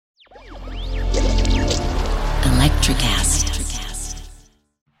Electrocast.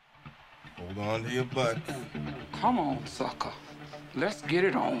 Hold on to your butt. Come on, sucker. Let's get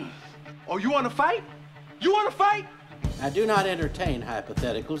it on. Oh, you want to fight? You want to fight? I do not entertain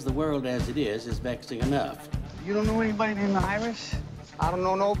hypotheticals. The world as it is vexing enough. You don't know anybody named Iris? I don't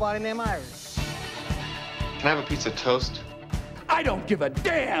know nobody named Iris. Can I have a piece of toast? I don't give a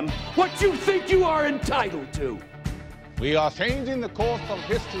damn what you think you are entitled to. We are changing the course of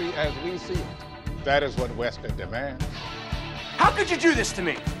history as we see it. That is what Western demands. How could you do this to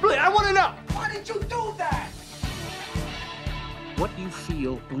me? Really, I want to know. Why did you do that? What you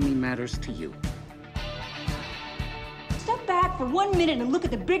feel only matters to you. Step back for 1 minute and look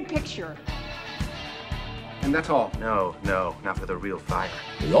at the big picture. And that's all? No, not for the real fire.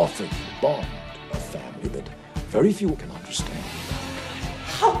 We offer you a bond, a family that very few can understand.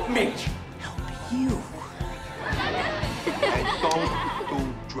 Help me. Help you. And don't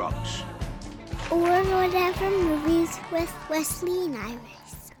do drugs. Or whatever movies with Wesley and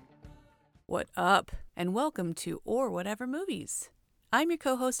Iris. What up? And welcome to Or Whatever Movies. I'm your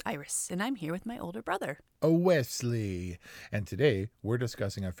co-host Iris, and I'm here with my older brother. Wesley. And today we're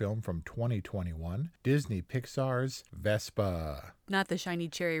discussing a film from 2021, Disney Pixar's Vespa. Not the shiny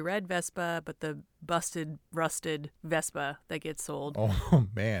cherry red Vespa, but the busted, rusted Vespa that gets sold. Oh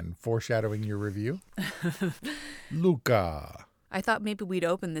man, foreshadowing your review? LUCA. I thought maybe we'd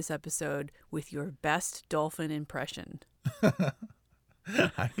open this episode with your best dolphin impression.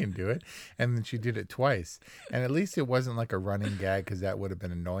 I can do it. And then she did it twice. And at least it wasn't like a running gag because that would have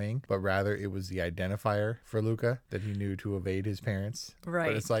been annoying. But rather it was the identifier for Luca that he knew to evade his parents. Right.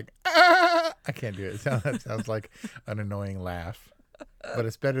 But it's like, ah! I can't do it. That sounds like an annoying laugh. But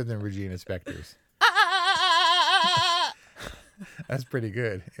it's better than Regina Spektor's. That's pretty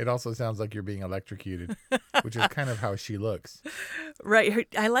good. It also sounds like you're being electrocuted, which is kind of how she looks. Right.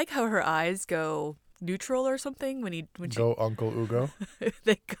 I like how her eyes go neutral or something when she go Uncle Ugo.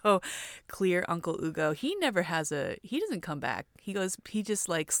 They go clear Uncle Ugo. He doesn't come back. He just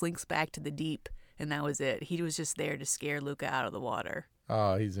like slinks back to the deep, and that was it. He was just there to scare Luca out of the water.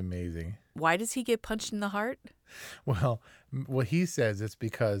 Oh, he's amazing. Why does he get punched in the heart? Well, he says it's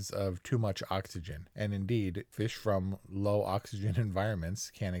because of too much oxygen. And indeed, fish from low oxygen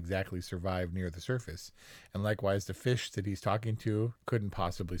environments can't exactly survive near the surface. And likewise, the fish that he's talking to couldn't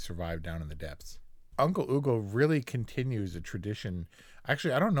possibly survive down in the depths. Uncle Ugo really continues a tradition.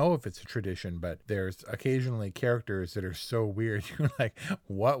 Actually, I don't know if it's a tradition, but there's occasionally characters that are so weird. You're like,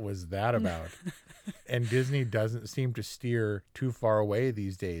 what was that about? And Disney doesn't seem to steer too far away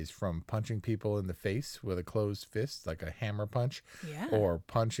these days from punching people in the face with a closed fist, like a hammer punch, or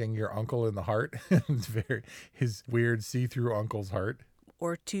punching your uncle in the heart. It's his weird see-through uncle's heart.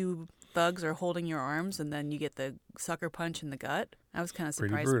 Or two thugs are holding your arms and then you get the sucker punch in the gut. I was kind of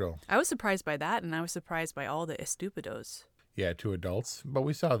surprised. Pretty brutal. I was surprised by that, and I was surprised by all the estupidos. Yeah, to adults, but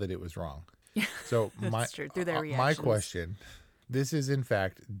we saw that it was wrong. So That's true. Through their reactions. My question, this is in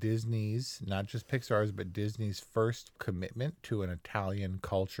fact Disney's, not just Pixar's, but Disney's first commitment to an Italian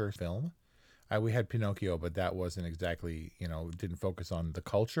culture film. We had Pinocchio, but that wasn't exactly, didn't focus on the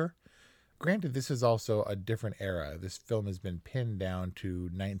culture. Granted, this is also a different era. This film has been pinned down to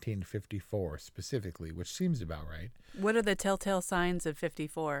 1954 specifically, which seems about right. What are the telltale signs of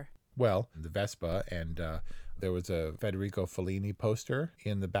 54? Well, the Vespa, and there was a Federico Fellini poster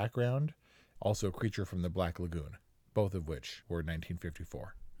in the background. Also, Creature from the Black Lagoon, both of which were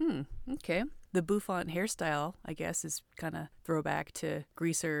 1954. Okay. The bouffant hairstyle, I guess, is kind of throwback to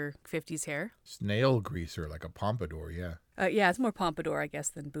greaser 50s hair. Snail greaser, like a pompadour, yeah. Yeah, it's more pompadour, I guess,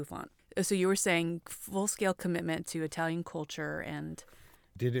 than bouffant. So you were saying full-scale commitment to Italian culture and...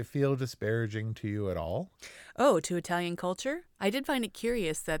 Did it feel disparaging to you at all? Oh, to Italian culture? I did find it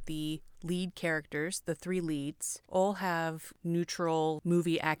curious that the lead characters, the three leads, all have neutral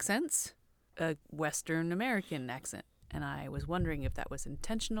movie accents, a Western American accent. And I was wondering if that was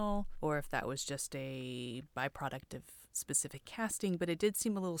intentional or if that was just a byproduct of specific casting. But it did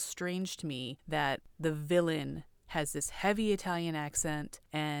seem a little strange to me that the villain has this heavy Italian accent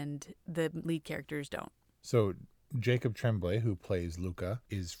and the lead characters don't. So Jacob Tremblay, who plays Luca,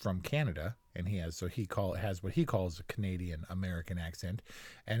 is from Canada, and he has what he calls a Canadian American accent,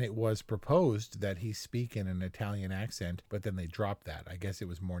 and it was proposed that he speak in an Italian accent, but then they dropped that. I guess it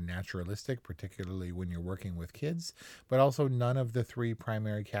was more naturalistic, particularly when you're working with kids, but also none of the three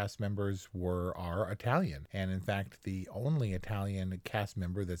primary cast members are Italian, and in fact, the only Italian cast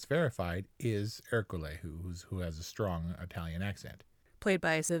member that's verified is Hercule, who has a strong Italian accent. Played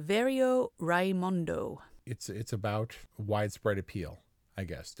by Saverio Raimondo. It's about widespread appeal, I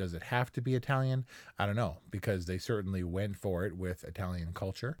guess. Does it have to be Italian? I don't know, because they certainly went for it with Italian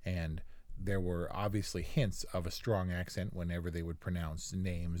culture, and there were obviously hints of a strong accent whenever they would pronounce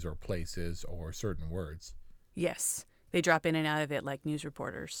names or places or certain words. Yes, they drop in and out of it like news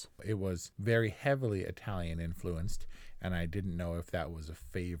reporters. It was very heavily Italian influenced, and I didn't know if that was a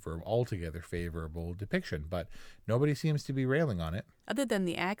altogether favorable depiction, but nobody seems to be railing on it. Other than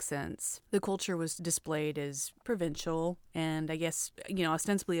the accents, the culture was displayed as provincial and I guess,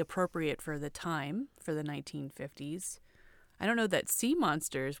 ostensibly appropriate for the time, for the 1950s. I don't know that sea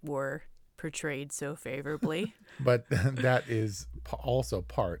monsters were portrayed so favorably. But that is also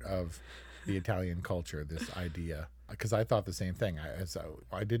part of the Italian culture, this idea. Because I thought the same thing.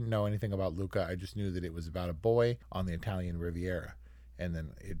 I didn't know anything about Luca. I just knew that it was about a boy on the Italian Riviera. And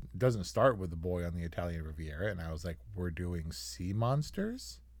then it doesn't start with the boy on the Italian Riviera. And I was like, we're doing sea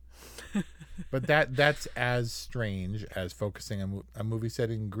monsters? But that's as strange as focusing on a movie set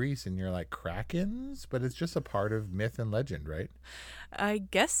in Greece and you're like, Krakens? But it's just a part of myth and legend, right? I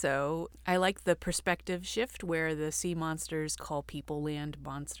guess so. I like the perspective shift where the sea monsters call people land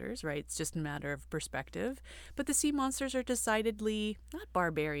monsters, right? It's just a matter of perspective. But the sea monsters are decidedly not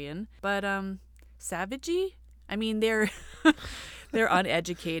barbarian, but savagey. I mean, they're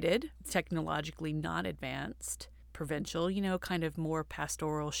uneducated, technologically not advanced, provincial, kind of more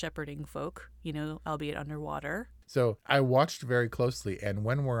pastoral shepherding folk, albeit underwater. So I watched very closely, and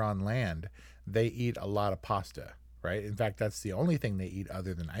when we're on land, they eat a lot of pasta, right? In fact, that's the only thing they eat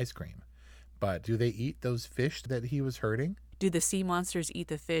other than ice cream. But do they eat those fish that he was hurting? Do the sea monsters eat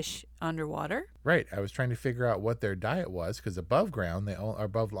the fish underwater? Right. I was trying to figure out what their diet was, because above ground,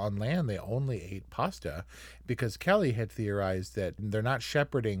 on land, they only ate pasta, because Kelly had theorized that they're not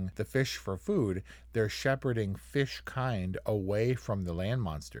shepherding the fish for food. They're shepherding fish kind away from the land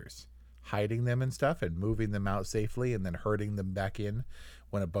monsters, hiding them and stuff and moving them out safely and then herding them back in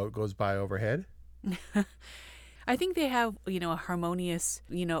when a boat goes by overhead. I think they have, a harmonious,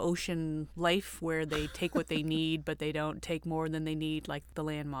 ocean life where they take what they need, but they don't take more than they need, like the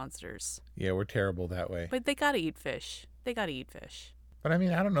land monsters. Yeah, we're terrible that way. But they gotta eat fish. But I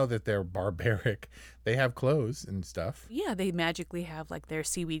mean, I don't know that they're barbaric. They have clothes and stuff. Yeah, they magically have like their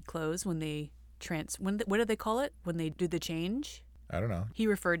seaweed clothes when they what do they call it? When they do the change? I don't know. He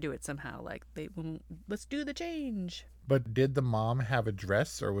referred to it somehow like let's do the change. But did the mom have a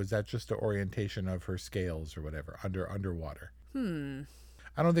dress, or was that just the orientation of her scales or whatever underwater?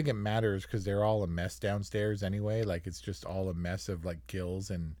 I don't think it matters, because they're all a mess downstairs anyway. Like, it's just all a mess of like gills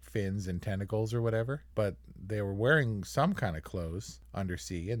and fins and tentacles or whatever. But they were wearing some kind of clothes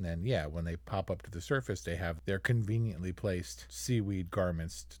undersea, and then when they pop up to the surface, they have their conveniently placed seaweed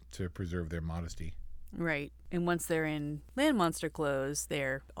garments to preserve their modesty. Right. And once they're in land monster clothes,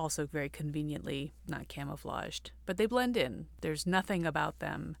 they're also very conveniently not camouflaged. But they blend in. There's nothing about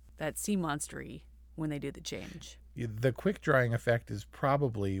them that's sea monstery when they do the change. The quick drying effect is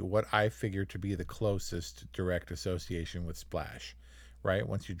probably what I figure to be the closest direct association with splash, right?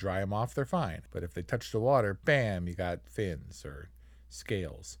 Once you dry them off, they're fine. But if they touch the water, bam, you got fins or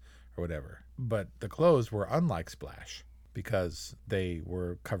scales or whatever. But the clothes were unlike splash, because they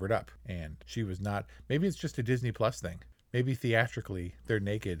were covered up, and she was not. Maybe it's just a Disney Plus thing. Maybe theatrically they're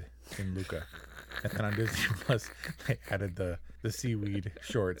naked in Luca, and then on Disney Plus they added the seaweed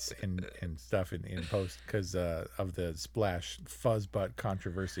shorts and stuff in post because of the Splash fuzz butt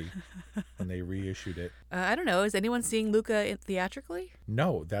controversy when they reissued it. I don't know. Is anyone seeing Luca theatrically?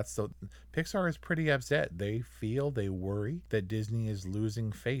 No, Pixar is pretty upset. They worry that Disney is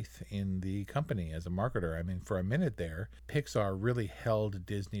losing faith in the company as a marketer. I mean, for a minute there, Pixar really held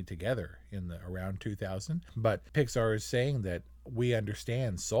Disney together in around 2000. But Pixar is saying that we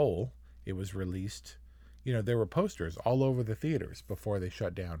understand Soul. It was released. There were posters all over the theaters before they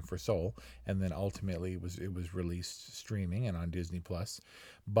shut down for Soul, and then ultimately it was released streaming and on Disney Plus.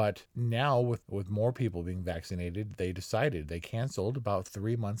 But now with more people being vaccinated, they canceled about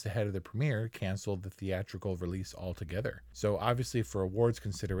 3 months ahead of the premiere, canceled the theatrical release altogether. So obviously for awards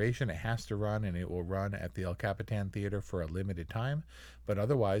consideration, it has to run, and it will run at the El Capitan Theater for a limited time, but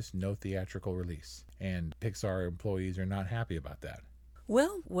otherwise no theatrical release. And Pixar employees are not happy about that.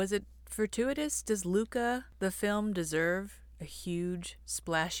 Well, was it fortuitous? Does Luca, the film, deserve a huge,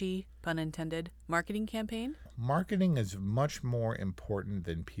 splashy, pun intended, marketing campaign? Marketing is much more important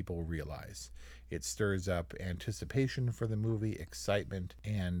than people realize. It stirs up anticipation for the movie, excitement,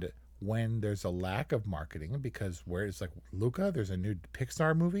 and when there's a lack of marketing, because where it's like, Luca, there's a new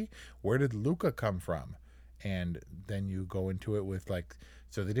Pixar movie, where did Luca come from? And then you go into it with like,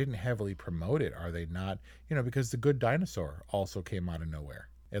 so they didn't heavily promote it, are they not? Because The Good Dinosaur also came out of nowhere,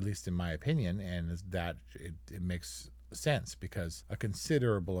 at least in my opinion, and that it makes sense, because a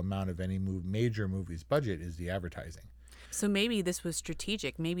considerable amount of any major movie's budget is the advertising. So maybe this was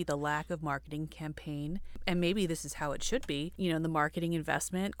strategic. Maybe the lack of marketing campaign, and maybe this is how it should be. You know, the marketing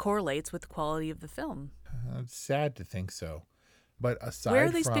investment correlates with the quality of the film. It's sad to think so. But aside Where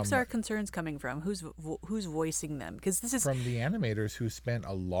are these from Pixar concerns coming from? Who's voicing them? Because this is from the animators who spent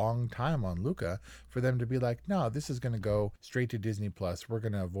a long time on Luca, for them to be like, no, this is going to go straight to Disney Plus. We're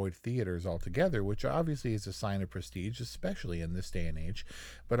going to avoid theaters altogether, which obviously is a sign of prestige, especially in this day and age.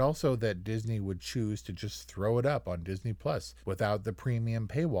 But also that Disney would choose to just throw it up on Disney Plus without the premium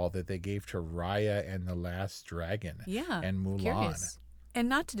paywall that they gave to Raya and the Last Dragon and Mulan. Curious. And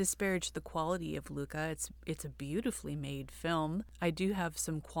not to disparage the quality of Luca, it's a beautifully made film. I do have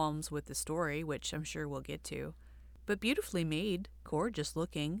some qualms with the story, which I'm sure we'll get to. But beautifully made, gorgeous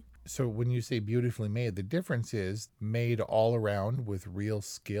looking. So when you say beautifully made, the difference is made all around with real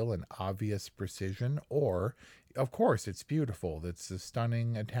skill and obvious precision, or, of course, it's beautiful. It's the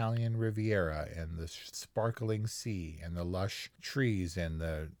stunning Italian Riviera and the sparkling sea and the lush trees and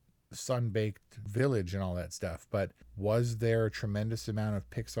the sun-baked village and all that stuff. But was there a tremendous amount of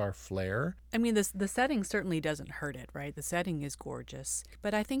Pixar flair? I mean, the setting certainly doesn't hurt it, right? The setting is gorgeous.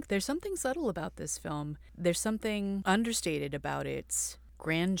 But I think there's something subtle about this film. There's something understated about its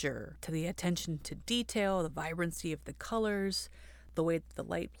grandeur, to the attention to detail, the vibrancy of the colors, the way that the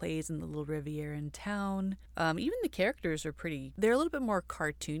light plays in the little Riviera in town. Even the characters are they're a little bit more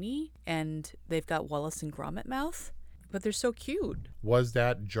cartoony, and they've got Wallace and Gromit mouth. But they're so cute. Was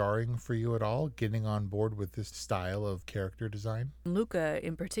that jarring for you at all, getting on board with this style of character design? Luca,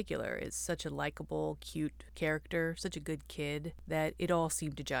 in particular, is such a likable, cute character, such a good kid, that it all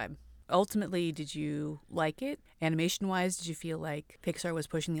seemed to jibe. Ultimately, did you like it? Animation-wise, did you feel like Pixar was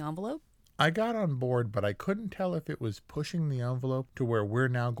pushing the envelope? I got on board, but I couldn't tell if it was pushing the envelope to where we're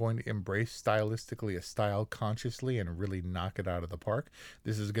now going to embrace stylistically a style consciously and really knock it out of the park.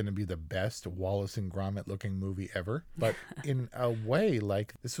 This is going to be the best Wallace and Gromit looking movie ever. But in a way,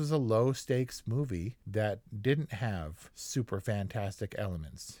 like, this was a low stakes movie that didn't have super fantastic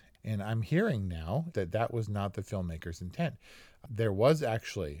elements. And I'm hearing now that that was not the filmmaker's intent. There was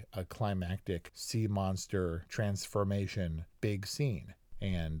actually a climactic sea monster transformation big scene.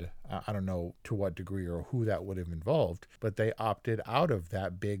 And I don't know to what degree or who that would have involved, but they opted out of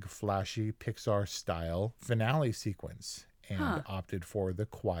that big, flashy Pixar-style finale sequence and opted for the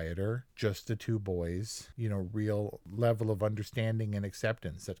quieter, just the two boys, real level of understanding and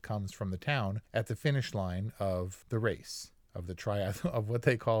acceptance that comes from the town at the finish line of the race, of the of what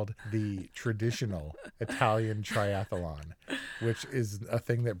they called the traditional Italian triathlon, which is a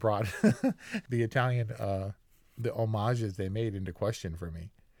thing that brought the Italian the homages they made into question for me.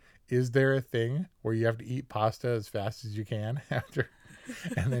 Is there a thing where you have to eat pasta as fast as you can after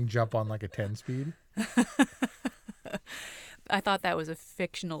and then jump on like a 10 speed? I thought that was a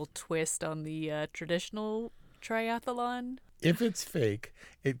fictional twist on the traditional triathlon. If it's fake,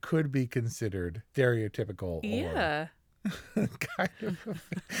 it could be considered stereotypical. Yeah. Kind of.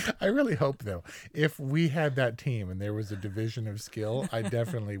 I really hope, though, if we had that team and there was a division of skill, I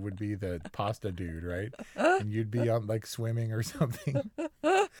definitely would be the pasta dude, right? And you'd be on like swimming or something.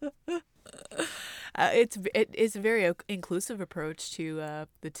 It's a very inclusive approach to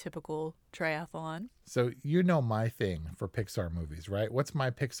the typical triathlon. So my thing for Pixar movies, right? What's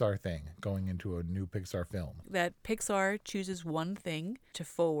my Pixar thing going into a new Pixar film? That Pixar chooses one thing to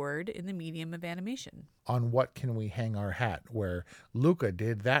forward in the medium of animation. On what can we hang our hat? Where Luca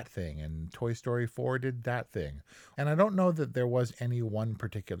did that thing and Toy Story 4 did that thing. And I don't know that there was any one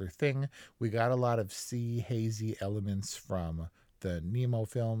particular thing. We got a lot of sea hazy elements from the Nemo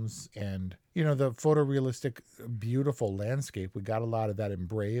films and, the photorealistic, beautiful landscape. We got a lot of that in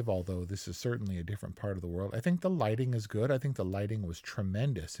Brave, although this is certainly a different part of the world. I think the lighting is good. I think the lighting was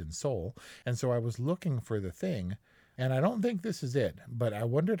tremendous in Soul. And so I was looking for the thing, and I don't think this is it, but I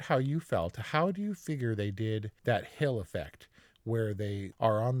wondered how you felt. How do you figure they did that hill effect where they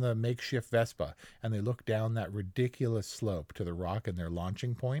are on the makeshift Vespa and they look down that ridiculous slope to the rock and their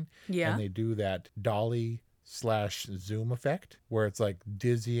launching point? Yeah. And they do that dolly/zoom effect where it's like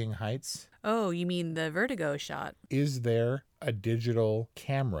dizzying heights. Oh, you mean the vertigo shot? Is there a digital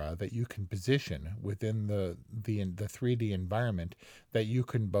camera that you can position within the 3D environment that you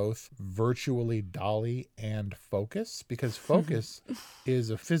can both virtually dolly and focus? Because focus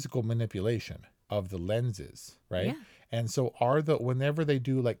is a physical manipulation of the lenses, right? Yeah. And so whenever they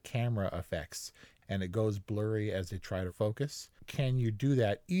do like camera effects and it goes blurry as they try to focus, can you do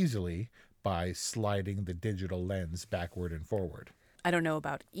that easily by sliding the digital lens backward and forward? I don't know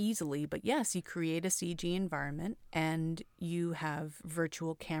about easily, but yes, you create a CG environment and you have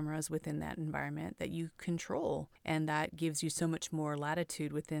virtual cameras within that environment that you control. And that gives you so much more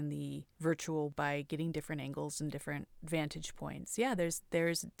latitude within the virtual by getting different angles and different vantage points. Yeah,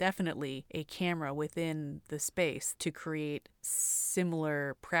 there's definitely a camera within the space to create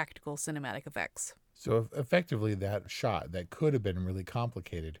similar practical cinematic effects. So effectively, that shot that could have been really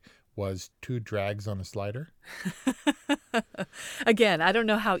complicated was 2 drags on a slider. Again, I don't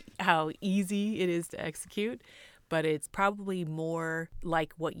know how easy it is to execute, but it's probably more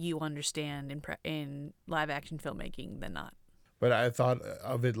like what you understand in live action filmmaking than not. But I thought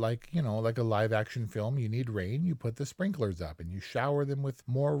of it like, like a live action film. You need rain, you put the sprinklers up and you shower them with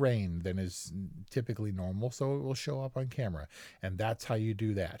more rain than is typically normal, so it will show up on camera. And that's how you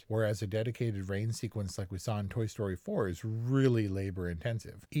do that. Whereas a dedicated rain sequence like we saw in Toy Story 4 is really labor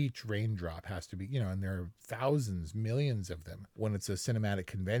intensive. Each raindrop has to be, and there are thousands, millions of them. When it's a cinematic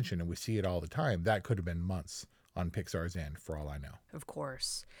convention and we see it all the time, that could have been months on Pixar's end, for all I know. Of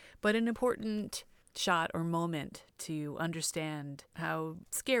course. But an important shot or moment to understand how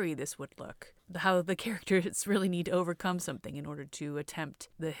scary this would look, how the characters really need to overcome something in order to attempt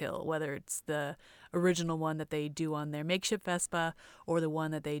the hill, whether it's the original one that they do on their makeshift Vespa or the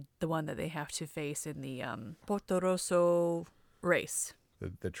one that they have to face in the Porto Rosso race,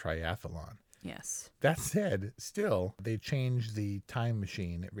 the triathlon. Yes. That said, still, they changed the time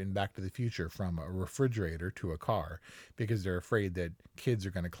machine in Back to the Future from a refrigerator to a car because they're afraid that kids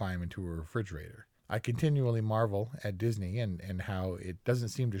are going to climb into a refrigerator. I continually marvel at Disney and how it doesn't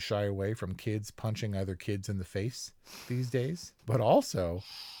seem to shy away from kids punching other kids in the face these days. But also,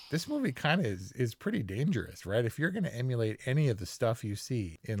 this movie kind of is pretty dangerous, right? If you're going to emulate any of the stuff you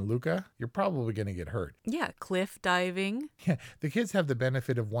see in LUCA, you're probably going to get hurt. Yeah, cliff diving. Yeah, the kids have the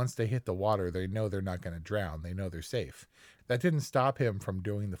benefit of once they hit the water, they know they're not going to drown. They know they're safe. That didn't stop him from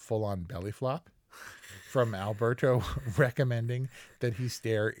doing the full-on belly flop. From Alberto recommending that he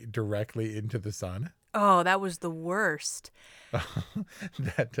stare directly into the sun. Oh, that was the worst.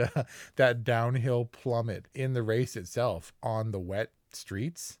 That downhill plummet in the race itself on the wet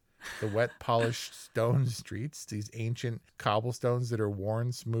streets, the wet polished stone streets, these ancient cobblestones that are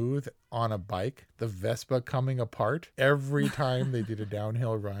worn smooth on a bike, the Vespa coming apart every time they did a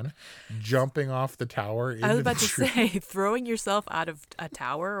downhill run, jumping off the tower. I was about to say, throwing yourself out of a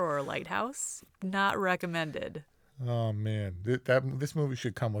tower or a lighthouse, not recommended. Oh man, this movie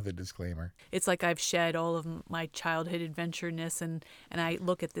should come with a disclaimer. It's like I've shed all of my childhood adventureness and I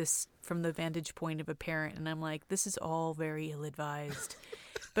look at this from the vantage point of a parent and I'm like, this is all very ill-advised.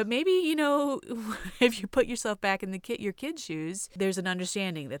 But maybe, if you put yourself back in your kid's shoes, there's an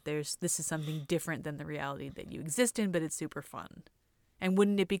understanding that this is something different than the reality that you exist in, but it's super fun. And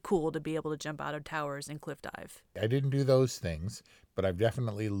wouldn't it be cool to be able to jump out of towers and cliff dive? I didn't do those things, but I've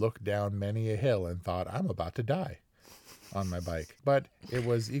definitely looked down many a hill and thought, I'm about to die on my bike. But it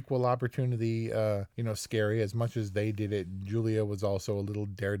was equal opportunity, scary as much as they did it. Julia was also a little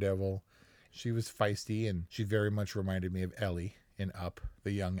daredevil. She was feisty and she very much reminded me of Ellie in Up,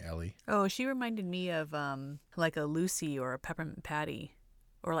 the young Ellie. Oh, she reminded me of like a Lucy or a Peppermint Patty.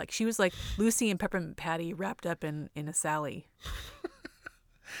 Or like she was like Lucy and Peppermint Patty wrapped up in a Sally.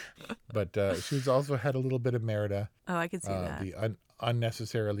 But she's also had a little bit of Merida. Oh, I could see that. The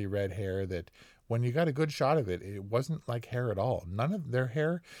unnecessarily red hair that when you got a good shot of it, it wasn't like hair at all. None of their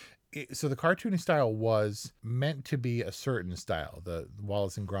hair. So the cartoony style was meant to be a certain style, the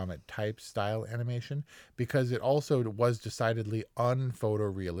Wallace and Gromit type style animation, because it also was decidedly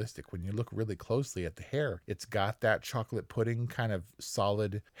unphotorealistic. When you look really closely at the hair, it's got that chocolate pudding kind of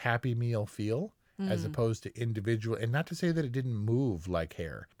solid Happy Meal feel. As opposed to individual, and not to say that it didn't move like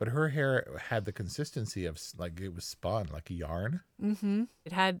hair, but her hair had the consistency of like it was spun like a yarn. Mm-hmm.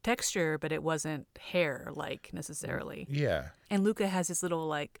 It had texture, but it wasn't hair-like necessarily. Yeah. And Luca has his little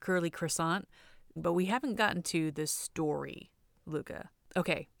like curly croissant, but we haven't gotten to the story, Luca.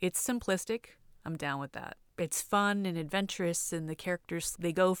 Okay, it's simplistic. I'm down with that. It's fun and adventurous, and the characters,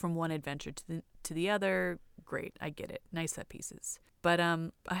 they go from one adventure to the other. Great, I get it. Nice set pieces. But I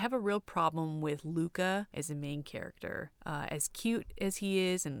have a real problem with Luca as a main character. As cute as he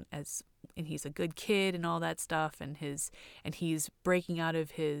is, and he's a good kid and all that stuff, and he's breaking out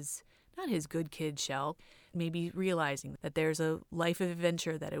of his not his good kid shell, maybe realizing that there's a life of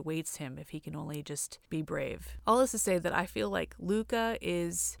adventure that awaits him if he can only just be brave. All this to say that I feel like Luca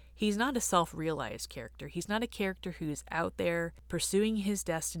he's not a self-realized character. He's not a character who's out there pursuing his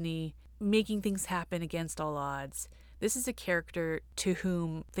destiny, making things happen against all odds. This is a character to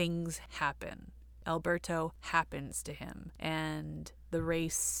whom things happen. Alberto happens to him. And the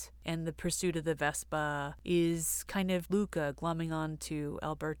race and the pursuit of the Vespa is kind of Luca glomming onto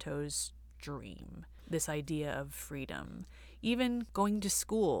Alberto's dream, this idea of freedom. Even going to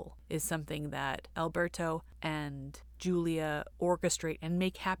school is something that Alberto and Julia orchestrate and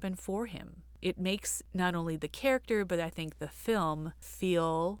make happen for him. It makes not only the character, but I think the film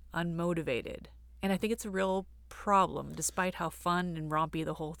feel unmotivated. And I think it's a real problem, despite how fun and rompy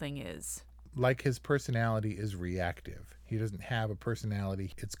the whole thing is. Like his personality is reactive. He doesn't have a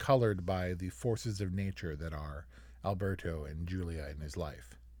personality. It's colored by the forces of nature that are Alberto and Julia in his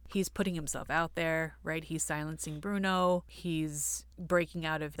life. He's putting himself out there, right? He's silencing Bruno. He's breaking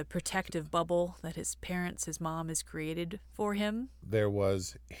out of the protective bubble that his parents, his mom has created for him. There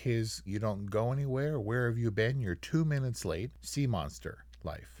was his "you don't go anywhere, where have you been, you're 2 minutes late" sea monster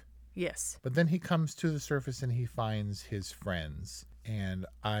life. Yes. But then he comes to the surface and he finds his friends. And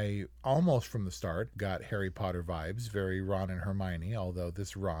I almost from the start got Harry Potter vibes, very Ron and Hermione, although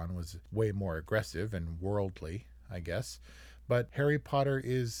this Ron was way more aggressive and worldly, I guess. But Harry Potter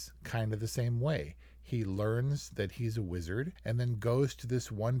is kind of the same way. He learns that he's a wizard and then goes to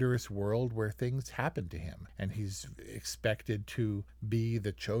this wondrous world where things happen to him. And he's expected to be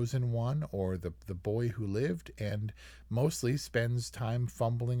the chosen one or the boy who lived, and mostly spends time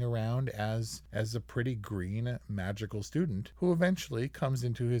fumbling around as a pretty green magical student who eventually comes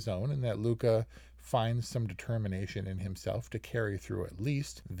into his own, and that LUCA finds some determination in himself to carry through at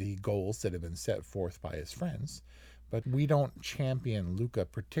least the goals that have been set forth by his friends. But we don't champion LUCA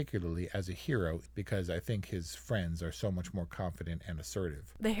particularly as a hero because I think his friends are so much more confident and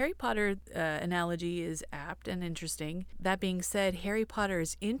assertive. The Harry Potter analogy is apt and interesting. That being said, Harry Potter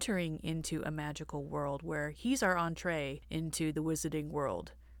is entering into a magical world where he's our entree into the wizarding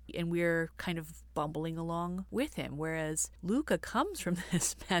world. And we're kind of bumbling along with him, whereas LUCA comes from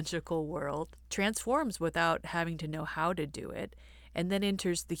this magical world, transforms without having to know how to do it, and then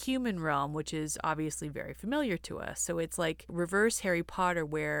enters the human realm, which is obviously very familiar to us. So it's like reverse Harry Potter,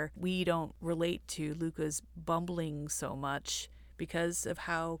 where we don't relate to Luca's bumbling so much because of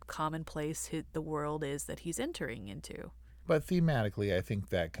how commonplace the world is that he's entering into. But thematically, I think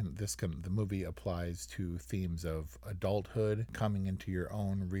that the movie applies to themes of adulthood, coming into your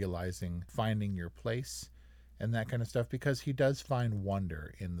own, realizing, finding your place, and that kind of stuff, because he does find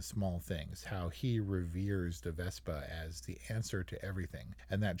wonder in the small things, how he reveres the Vespa as the answer to everything,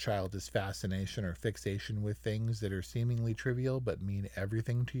 and that childish fascination or fixation with things that are seemingly trivial but mean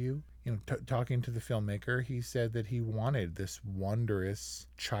everything to you. You know, talking to the filmmaker, he said that he wanted this wondrous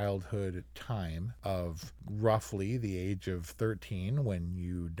childhood time of roughly the age of 13, when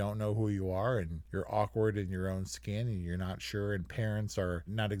you don't know who you are and you're awkward in your own skin and you're not sure, and parents are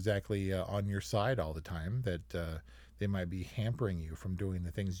not exactly on your side all the time, that they might be hampering you from doing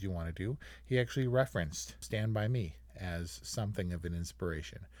the things you want to do. He actually referenced Stand By Me as something of an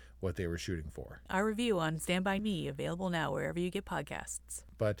inspiration, what they were shooting for. Our review on Stand By Me, available now wherever you get podcasts.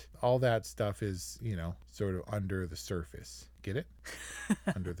 But all that stuff is, you know, sort of under the surface. Get it?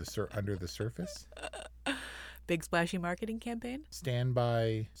 under the surface? Big splashy marketing campaign? Stand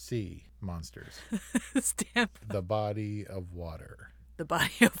by sea monsters. The body of water. The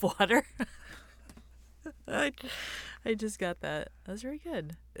body of water? I just got that. That was very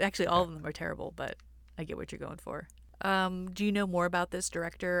good. Actually, all of them are terrible, but I get what you're going for. Do you know more about this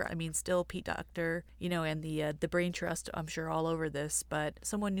director? I mean, still Pete Docter, you know, and the brain trust, I'm sure, all over this, but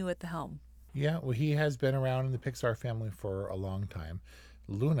someone new at the helm. Yeah, well, he has been around in the Pixar family for a long time.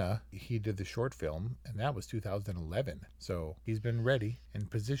 Luna, he did the short film, and that was 2011. So he's been ready and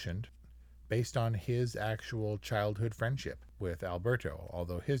positioned based on his actual childhood friendship with Alberto,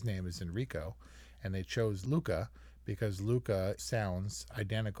 although his name is Enrico, and they chose Luca because Luca sounds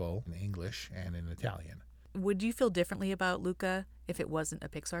identical in English and in Italian. Would you feel differently about Luca if it wasn't a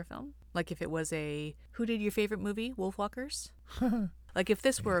Pixar film? Like if it was who did your favorite movie? Wolfwalkers? Like if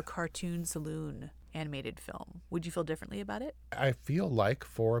this were a cartoon saloon animated film, would you feel differently about it? I feel like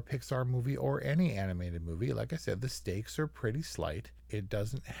for a Pixar movie or any animated movie, like I said, the stakes are pretty slight. It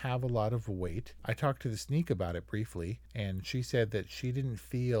doesn't have a lot of weight. I talked to the Sneak about it briefly, and she said that she didn't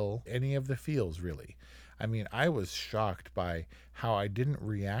feel any of the feels, really. I mean, I was shocked by how I didn't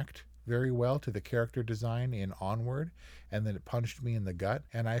react very well to the character design in Onward, and then it punched me in the gut,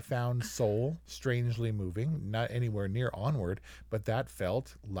 and I found Soul strangely moving, not anywhere near Onward, but that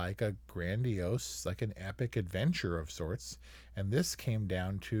felt like a grandiose, like an epic adventure of sorts, and this came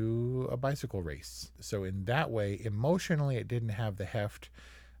down to a bicycle race. So in that way, emotionally, it didn't have the heft.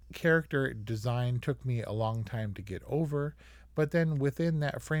 Character design took me a long time to get over, but then within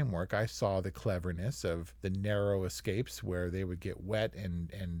that framework, I saw the cleverness of the narrow escapes where they would get wet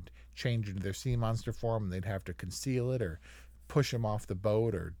and change into their sea monster form, and they'd have to conceal it or push him off the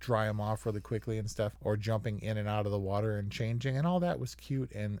boat or dry him off really quickly and stuff, or jumping in and out of the water and changing, and all that was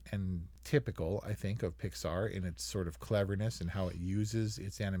cute and typical, I think, of Pixar in its sort of cleverness and how it uses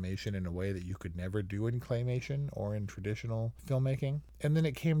its animation in a way that you could never do in claymation or in traditional filmmaking. And then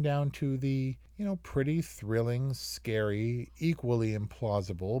it came down to the, pretty thrilling, scary, equally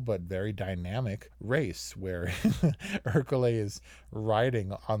implausible, but very dynamic race where Hercule is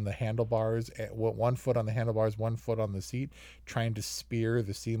riding on the handlebars, one foot on the handlebars, one foot on the seat, trying to spear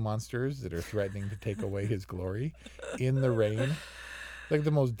the sea monsters that are threatening to take away his glory in the rain. Like the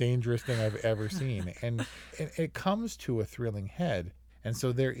most dangerous thing I've ever seen. And it comes to a thrilling head. And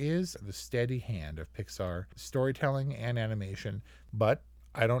so there is the steady hand of Pixar storytelling and animation, but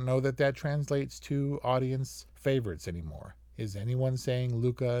I don't know that translates to audience favorites anymore. Is anyone saying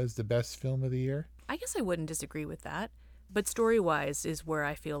Luca is the best film of the year? I guess I wouldn't disagree with that. But story-wise is where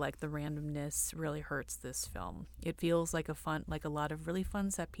I feel like the randomness really hurts this film. It feels like a lot of really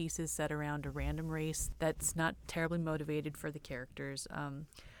fun set pieces set around a random race that's not terribly motivated for the characters.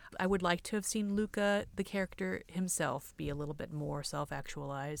 I would like to have seen Luca, the character himself, be a little bit more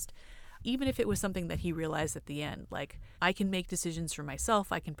self-actualized. Even if it was something that he realized at the end, like, I can make decisions for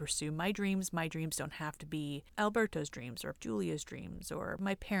myself, I can pursue my dreams don't have to be Alberto's dreams or Julia's dreams or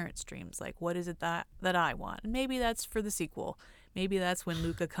my parents' dreams. Like, what is it that I want? And maybe that's for the sequel. Maybe that's when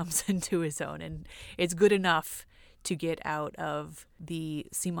Luca comes into his own and it's good enough to get out of the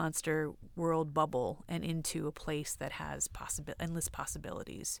sea monster world bubble and into a place that has endless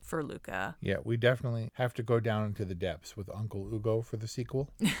possibilities for Luca. Yeah, we definitely have to go down into the depths with Uncle Ugo for the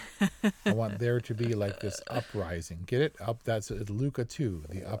sequel. I want there to be like this uprising. Get it? That's Luca 2,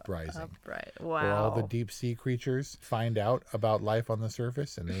 the uprising. Wow. Where all the deep sea creatures find out about life on the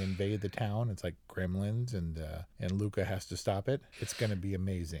surface and they invade the town. It's like gremlins and Luca has to stop it. It's going to be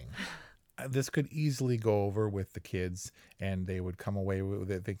amazing. This could easily go over with the kids and they would come away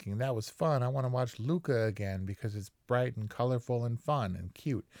with it thinking, that was fun. I want to watch Luca again because it's bright and colorful and fun and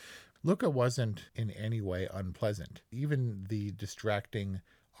cute. Luca wasn't in any way unpleasant. Even the distracting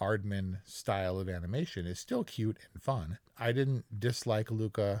Aardman style of animation is still cute and fun. I didn't dislike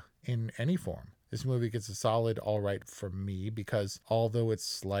Luca in any form. This movie gets a solid all right from me because although it's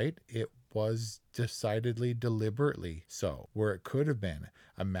slight, it was decidedly deliberately so, where it could have been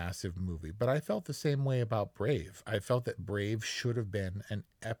a massive movie. But I felt the same way about Brave. I felt that Brave should have been an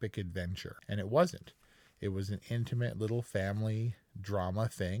epic adventure, and it wasn't. It was an intimate little family drama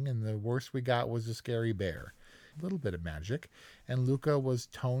thing, and the worst we got was a scary bear. A little bit of magic, and Luca was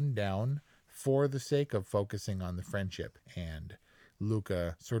toned down for the sake of focusing on the friendship and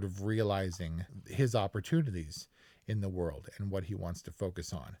Luca sort of realizing his opportunities in the world and what he wants to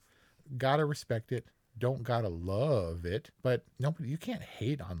focus on. Gotta respect it. Don't gotta love it. But nobody, you can't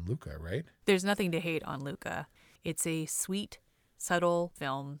hate on Luca, right? There's nothing to hate on Luca. It's a sweet, subtle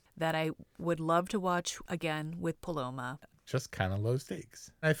film that I would love to watch again with Paloma. Just kind of low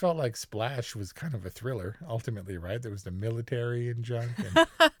stakes. I felt like Splash was kind of a thriller, ultimately, right? There was the military and junk. And...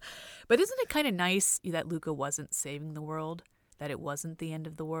 But isn't it kind of nice that Luca wasn't saving the world? That it wasn't the end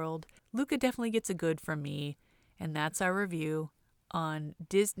of the world? Luca definitely gets a good from me. And that's our review on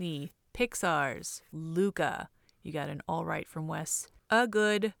Disney Pixar's Luca. You got an all right from Wes, a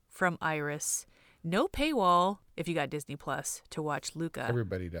good from Iris. No paywall if you got Disney Plus to watch Luca.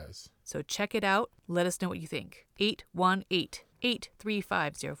 Everybody does. So check it out. Let us know what you think.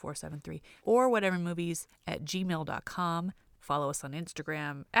 818-835-0473 or whatevermovies@gmail.com. Follow us on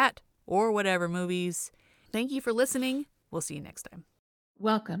Instagram @orwhatevermovies. Thank you for listening. We'll see you next time.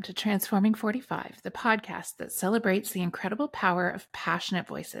 Welcome to Transforming 45, the podcast that celebrates the incredible power of passionate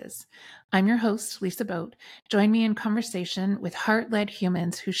voices. I'm your host, Lisa Boat. Join me in conversation with heart-led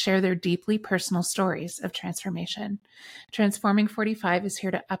humans who share their deeply personal stories of transformation. Transforming 45 is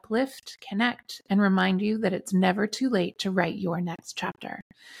here to uplift, connect, and remind you that it's never too late to write your next chapter.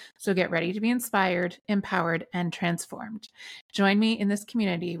 So get ready to be inspired, empowered, and transformed. Join me in this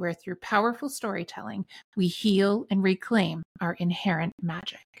community where through powerful storytelling, we heal and reclaim our inherent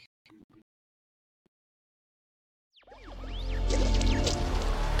magic.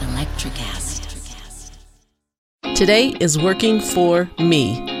 Electricast. Today is working for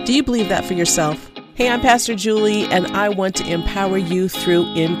me. Do you believe that for yourself? Hey, I'm Pastor Julie, and I want to empower you through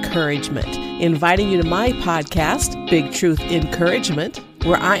encouragement. Inviting you to my podcast, Big Truth Encouragement,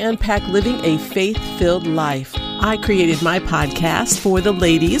 where I unpack living a faith-filled life. I created my podcast for the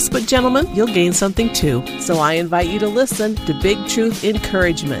ladies, but gentlemen, you'll gain something too. So I invite you to listen to Big Truth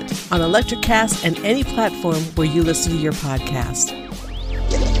Encouragement on Electricast and any platform where you listen to your podcast.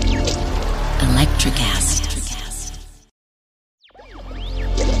 Electricast.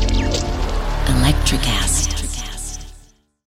 Electricast.